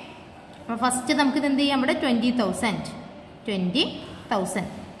 ഓക്കെ, അപ്പോൾ ഫസ്റ്റ് നമുക്കിത് എന്ത് ചെയ്യാം, ഇവിടെ 20,000.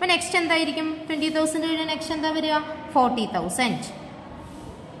 അപ്പോൾ നെക്സ്റ്റ് എന്തായിരിക്കും? 20,000 കഴിഞ്ഞാൽ നെക്സ്റ്റ് എന്താ വരിക? 40,000.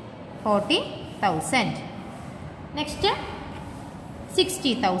 നെക്സ്റ്റ്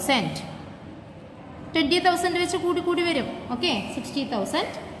 60,000. 20,000 വെച്ച് കൂടി വരും. Okay, 60,000,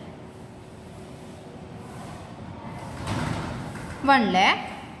 1 lakh,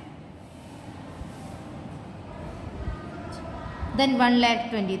 then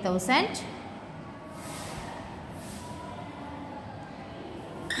 1,20,000,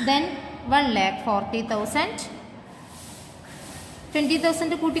 then 1,40,000.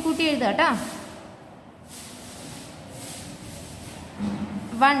 20,000 കൂട്ടി എഴുതുക കേട്ടോ.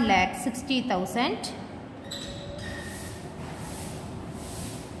 1,60,000,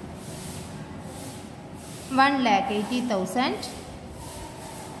 1,80,000,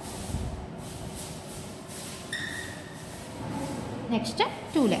 next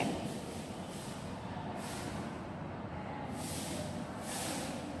 2 lakh.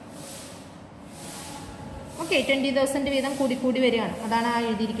 ഓക്കെ, 20,000 വീതം കൂടി വരികയാണ്. അതാണ് ആ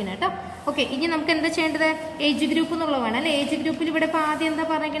എഴുതിയിരിക്കുന്നത് കേട്ടോ. ഓക്കെ, ഇനി നമുക്ക് എന്താ ചെയ്യേണ്ടത്? ഏജ് ഗ്രൂപ്പ് എന്നുള്ളത് വേണം അല്ലേ? ഏജ് ഗ്രൂപ്പിൽ ഇവിടെ ഇപ്പോൾ ആദ്യം എന്താ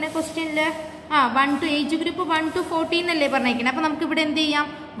പറഞ്ഞിരിക്കുന്നത് ക്വസ്റ്റ്യനിൽ? 1 to ഏജ് ഗ്രൂപ്പ് 1 to 14 അല്ലേ പറഞ്ഞിരിക്കുന്നത്. അപ്പോൾ നമുക്ക് ഇവിടെ എന്ത് ചെയ്യാം?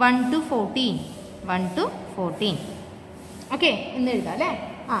 1 to 14. ഓക്കെ എന്ന് എഴുതാം അല്ലേ?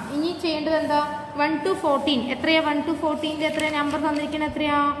 ഇനി ചെയ്യേണ്ടത് എന്താ? 1 to 14 എത്രയാ? 1 to 14 എത്രയാ നമ്പർ തന്നിരിക്കുന്നത്?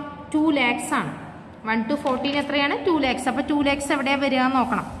 എത്രയാ? 2 lakhs ആണ്. 1 to 14 എത്രയാണ്? 2 lakhs. അപ്പോൾ 2 lakhs എവിടെയാണ് വരിക എന്ന്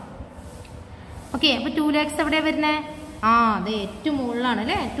നോക്കണം. ഓക്കെ, അപ്പോൾ 2 lakhs എവിടെയാണ് വരുന്നത്? അത് ഏറ്റവും മുകളിലാണ്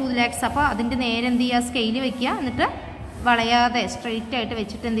അല്ലേ 2 lakhs. അപ്പോൾ അതിൻ്റെ നേരെ എന്ത് ചെയ്യുക? സ്കെയിൽ വെക്കുക. എന്നിട്ട് വളയാതെ സ്ട്രെയിറ്റ് ആയിട്ട്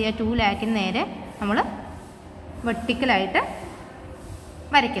വെച്ചിട്ട് എന്ത് ചെയ്യുക? 2 lakhന് നേരെ നമ്മൾ വെർട്ടിക്കലായിട്ട്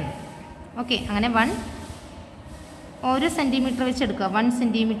വരയ്ക്കുന്നു. ഓക്കെ, അങ്ങനെ 1 ഓരോ സെൻറ്റിമീറ്റർ വെച്ചെടുക്കുക. 1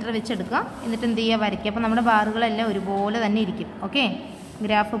 സെൻറ്റിമീറ്റർ വെച്ചെടുക്കുക. എന്നിട്ട് എന്ത് ചെയ്യുക? വരയ്ക്കുക. അപ്പോൾ നമ്മുടെ ബാറുകളെല്ലാം ഒരുപോലെ തന്നെ ഇരിക്കും. ഓക്കെ,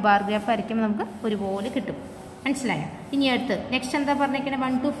 ബാർ ഗ്രാഫ് വരയ്ക്കുമ്പോൾ നമുക്ക് ഒരുപോലെ കിട്ടും. മനസ്സിലായോ? ഇനി അടുത്ത് നെക്സ്റ്റ് എന്താ പറഞ്ഞിരിക്കുന്നത്?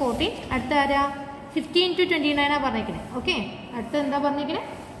 1 to 14. അടുത്ത ആരാ? 15 to 29 പറഞ്ഞിരിക്കുന്നത്. ഓക്കെ, അടുത്ത എന്താ പറഞ്ഞിരിക്കുന്നത്?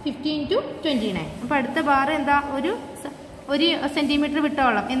 15 to 29. അപ്പോൾ അടുത്ത ബാർ എന്താ? ഒരു സെൻറ്റിമീറ്റർ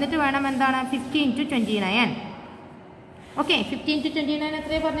വിട്ടോളാം. എന്നിട്ട് വേണം എന്താണ്? 15 to 29. ഓക്കെ, 15 to 29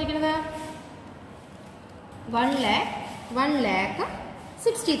 എത്രയാണ് പറഞ്ഞിരിക്കുന്നത്?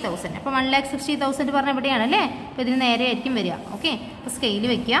 1,60,000. അപ്പോൾ 1,60,000 പറഞ്ഞ എവിടെയാണ് അല്ലേ? അപ്പോൾ ഇതിന് നേരെ ആയിരിക്കും വരിക. ഓക്കെ, അപ്പോൾ സ്കെയിൽ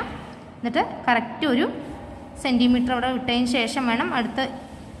വയ്ക്കുക. എന്നിട്ട് കറക്റ്റ് ഒരു സെൻറ്റിമീറ്റർ അവിടെ വിട്ടതിന് ശേഷം വേണം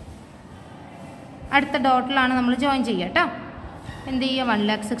അടുത്ത ഡോട്ടിലാണ് നമ്മൾ ജോയിൻ ചെയ്യുക കേട്ടോ. എന്ത് ചെയ്യുക?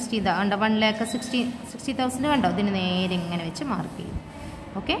 1,60,000 കണ്ടോ? 1,60,000 കണ്ടോ? ഇതിന് നേരെ ഇങ്ങനെ വെച്ച് മാർക്ക് ചെയ്യും.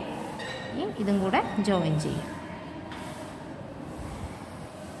 ഓക്കെ, ഇതും കൂടെ ജോയിൻ ചെയ്യും.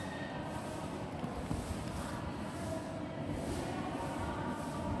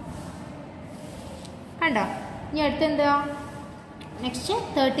 കണ്ടോ? ഇനി അടുത്ത് എന്താ? Next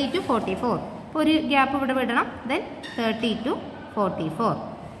 30 to 44. അപ്പോൾ ഒരു ഗ്യാപ്പ് ഇവിടെ വിടണം. Then 30 to 44.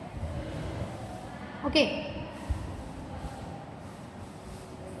 ഓക്കെ,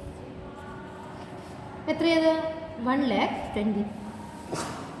 എത്രയത്?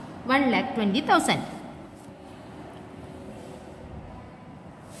 1,20,000.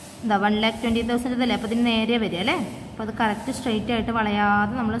 എന്താ 1,20,000 ഇതല്ലേ? അപ്പോൾ ഇതിന് നേരെ വരിക അല്ലേ? അപ്പോൾ അത് കറക്റ്റ് സ്ട്രെയിറ്റ് ആയിട്ട്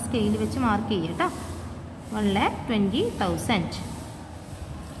വളയാതെ നമ്മൾ സ്കെയിൽ വെച്ച് മാർക്ക് ചെയ്യുക കേട്ടോ. 1,20,000.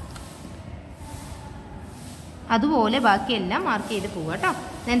 അതുപോലെ ബാക്കിയെല്ലാം മാർക്ക് ചെയ്ത് പോവുക കേട്ടോ.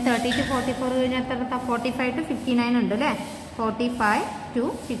 ദെൻ 30 to 44 കഴിഞ്ഞാൽ എത്ര? 45 to 59 ഉണ്ട് അല്ലേ? 45 to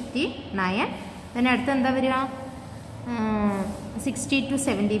 59. ദെൻ അടുത്ത് എന്താ വരിക? 60 to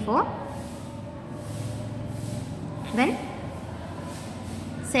 74. Then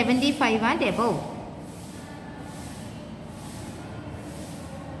 75 and above.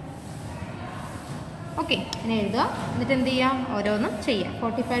 Okay, അങ്ങനെ എഴുതുക. എന്നിട്ട് എന്ത് ചെയ്യാം? ഓരോന്നും ചെയ്യാം.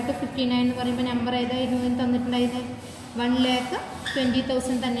 45 to 59 എന്ന് പറയുമ്പോൾ നമ്പർ ഏതായിരുന്നു തന്നിട്ടുണ്ടായിരുന്നത്?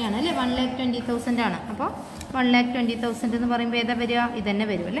 1,20,000 തന്നെയാണ് അല്ലേ? 1,20,000 ആണ്. അപ്പോൾ 1,20,000 എന്ന് പറയുമ്പോൾ ഏതാ വരിക? ഇതന്നെ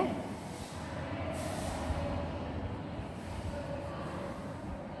വരും അല്ലേ?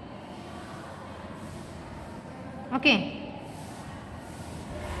 ഓക്കെ,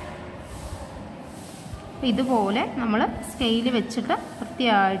 ഇതുപോലെ നമ്മൾ സ്കെയിൽ വെച്ചിട്ട്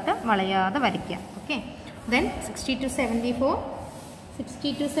വൃത്തിയായിട്ട് വളയാതെ വരയ്ക്കുക. Okay, then 60 to 74. 60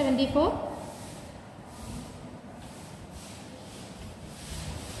 to 74.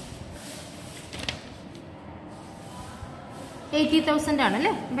 80,000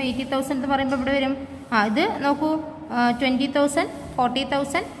 ആണല്ലേ? അപ്പോൾ 80,000 എന്ന് പറയുമ്പോൾ ഇവിടെ വരും. ഇത് നോക്കൂ, 20,000,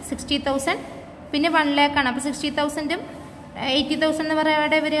 40,000, 60,000, പിന്നെ 1 lakh ആണ്. അപ്പോൾ 60,000ഉം 80,000 എന്ന് പറയുക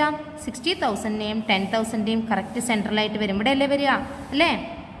എവിടെ വരിക? 60,000ൻ്റെയും 10,000ൻ്റെയും കറക്റ്റ് സെൻട്രലായിട്ട് വരും. ഇവിടെ അല്ലേ വരിക അല്ലേ?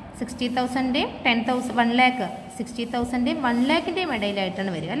 60,000ൻ്റെയും 10,000 1 lakh 60,000ൻ്റെയും 1 lakhൻ്റെയും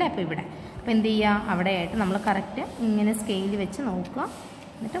ഇടയിലായിട്ടാണ് വരിക അല്ലേ? അപ്പോൾ ഇവിടെ അപ്പോൾ എന്ത് ചെയ്യുക? അവിടെ ആയിട്ട് നമ്മൾ കറക്റ്റ് ഇങ്ങനെ സ്കെയിൽ വെച്ച് നോക്കുക.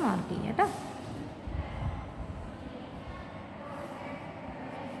 എന്നിട്ട് മാർക്ക് ചെയ്യുക കേട്ടോ.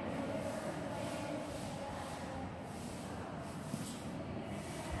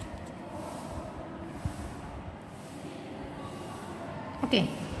 ഓക്കെ,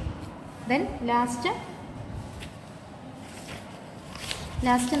 ദെൻ ലാസ്റ്റ്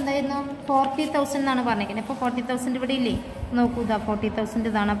എന്തായിരുന്നു? 40,000 എന്നാണ് പറഞ്ഞിരിക്കുന്നത്. അപ്പോൾ 40,000 ഇവിടെ ഇല്ലേ? നോക്കൂ, ഇതാ 40,000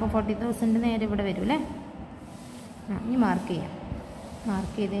 ഇതാണ്. അപ്പോൾ 40,000 നേരെ ഇവിടെ വരും അല്ലേ? ഇനി മാർക്ക് ചെയ്യാം.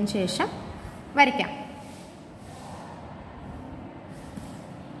 മാർക്ക് ചെയ്തതിന് ശേഷം വരയ്ക്കാം.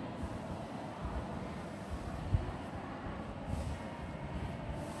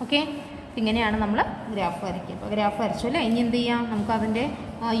 ഓക്കെ, ഇങ്ങനെയാണ് നമ്മൾ ഗ്രാഫ് വരയ്ക്കുക. അപ്പോൾ ഗ്രാഫ് വരച്ചു അല്ലേ? ഇനി എന്ത് ചെയ്യാം? നമുക്ക് അതിൻ്റെ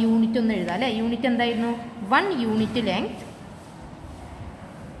യൂണിറ്റ് ഒന്ന് എഴുതാം അല്ലേ? യൂണിറ്റ് എന്തായിരുന്നു? 1 unit length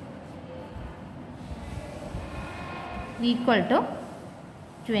equal to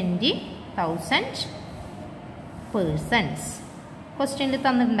 20,000 persons. ക്വസ്റ്റ്യനിൽ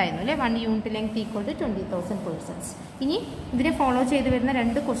തന്നിട്ടുണ്ടായിരുന്നു അല്ലേ. 1 unit length equal to 20,000 persons. ഇനി ഇതിനെ ഫോളോ ചെയ്ത് വരുന്ന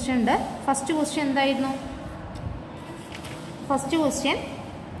 2 ക്വസ്റ്റ്യൻ ഉണ്ട്. ഫസ്റ്റ് ക്വസ്റ്റ്യൻ എന്തായിരുന്നു? First question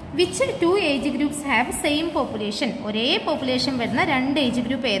which 2 age groups have same population? ഒരേ പോപ്പുലേഷൻ വരുന്ന 2 ഏജ്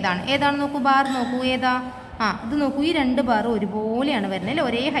ഗ്രൂപ്പ് ഏതാണ് നോക്കൂ, ബാർ നോക്കൂ, ഏതാ? ഇത് നോക്കൂ, ഈ 2 ബാർ ഒരുപോലെയാണ് വരുന്നത് അല്ലേ,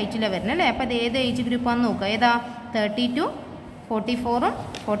 ഒരേ ഹൈറ്റിലാണ് വരുന്നത് അല്ലേ. അപ്പോൾ അത് ഏത് ഏജ് ഗ്രൂപ്പാണെന്ന് നോക്കുക. ഏതാ? 30 to 44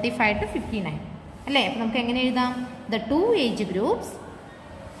 45 to 59 അല്ലേ. അപ്പോൾ നമുക്ക് എങ്ങനെ എഴുതാം? The 2 age groups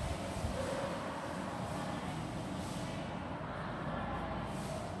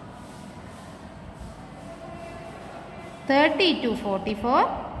 (30 to 44)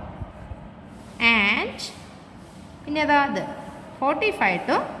 and പിന്നെ ഏതാ? 45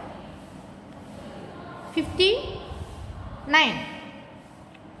 to 59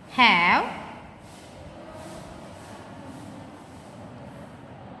 have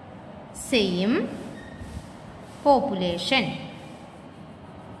same population.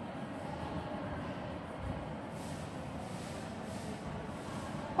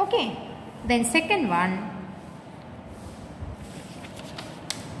 Okay, then second one,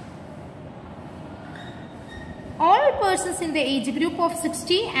 all persons in the age group of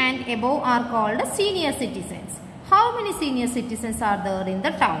 60 and above are called senior citizens. How many senior citizens are there in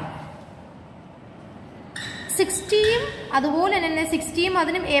the town? 60യും അതുപോലെ തന്നെ 60യും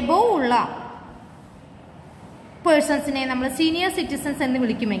അതിനും above ഉള്ള പേഴ്സൺസിനെ നമ്മൾ senior citizens എന്ന്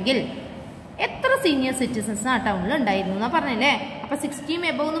വിളിക്കുമെങ്കിൽ എത്ര senior citizens ആ ടൗണിൽ ഉണ്ടായിരുന്നു എന്നാ പറഞ്ഞല്ലേ. അപ്പോൾ 60യും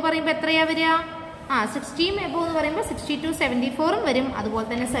എബോവ് എന്ന് പറയുമ്പോൾ എത്രയാ വരിക? 60യും എബോവ് എന്ന് പറയുമ്പോൾ 60 to 74 വരും, അതുപോലെ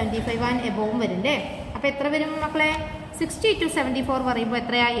തന്നെ 75 and എബോവും വരും അല്ലേ. അപ്പോൾ എത്ര വരും മക്കളെ? 60 to 74 പറയുമ്പോൾ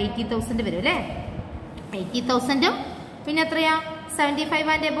എത്രയാ? 80,000 വരും അല്ലേ. 80,000ഉം പിന്നെ എത്രയാ? 75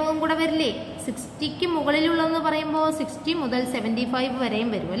 and എബോവും കൂടെ വരില്ലേ. 60ക്ക് മുകളിലുള്ളതെന്ന് പറയുമ്പോൾ 60 മുതൽ 75 വരെയും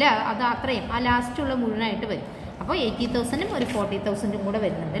വരും അല്ലേ. അത് അത്രയും ആ ലാസ്റ്റുള്ള മുഴുവനായിട്ട് വരും. അപ്പോൾ 80,000ഉം ഒരു 40,000ഉം കൂടെ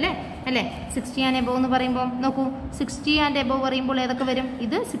വരുന്നുണ്ട് അല്ലേ. 60 and എബോവ് എന്ന് പറയുമ്പോൾ നോക്കൂ, 60 and എബോവ് പറയുമ്പോൾ ഏതൊക്കെ വരും?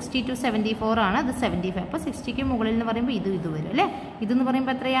 ഇത് 60 to 74 ആണ്, അത് 75. അപ്പോൾ 60ക്ക് മുകളിൽ എന്ന് പറയുമ്പോൾ ഇത് വരും അല്ലേ. ഇതെന്ന്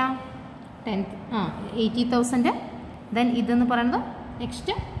പറയുമ്പോൾ എത്രയാ? 80,000. ദെൻ ഇതെന്ന് പറയുന്നത്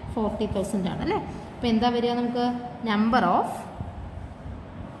നെക്സ്റ്റ് 40,000 ആണ് അല്ലേ. അപ്പോൾ എന്താ വരിക നമുക്ക്? Number of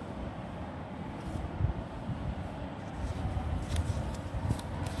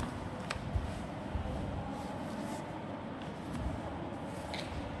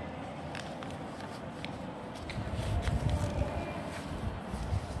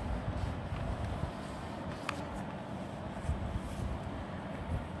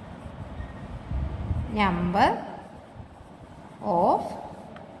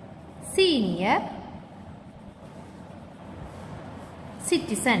senior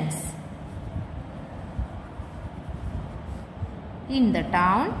citizens in the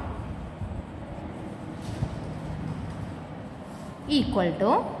town equal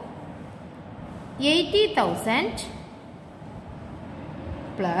to 80,000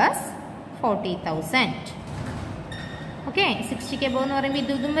 plus 40,000. Okay, 60ക്ക് above എന്ന് പറയുമ്പോൾ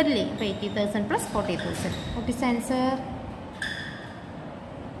ഇതും വരില്ലേ. അപ്പോൾ 80,000 plus 40,000. What is answer?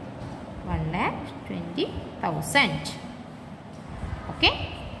 1,20,000. Okay,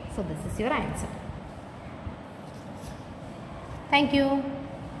 so this is your answer. Thank you.